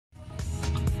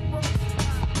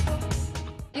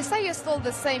say you're still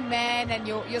the same man and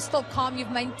you're still calm.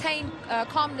 You've maintained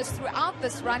calmness throughout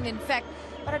this run, in fact.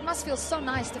 But it must feel so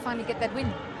nice to finally get that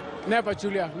win. Never,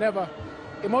 Julia, never.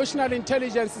 Emotional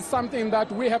intelligence is something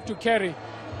that we have to carry,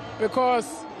 because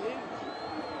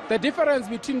the difference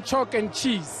between chalk and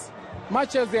cheese,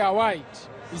 much as they are white,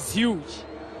 is huge.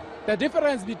 The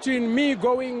difference between me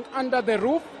going under the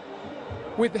roof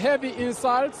with heavy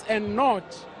insults and not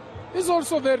is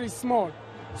also very small.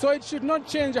 So it should not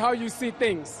change how you see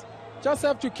things. Just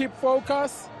have to keep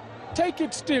focus, take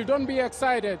it still, don't be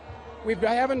excited. We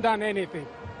haven't done anything.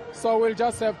 So we'll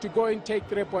just have to go and take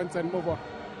 3 points and move on.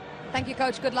 Thank you,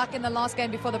 Coach. Good luck in the last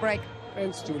game before the break.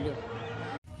 Thanks, Julia.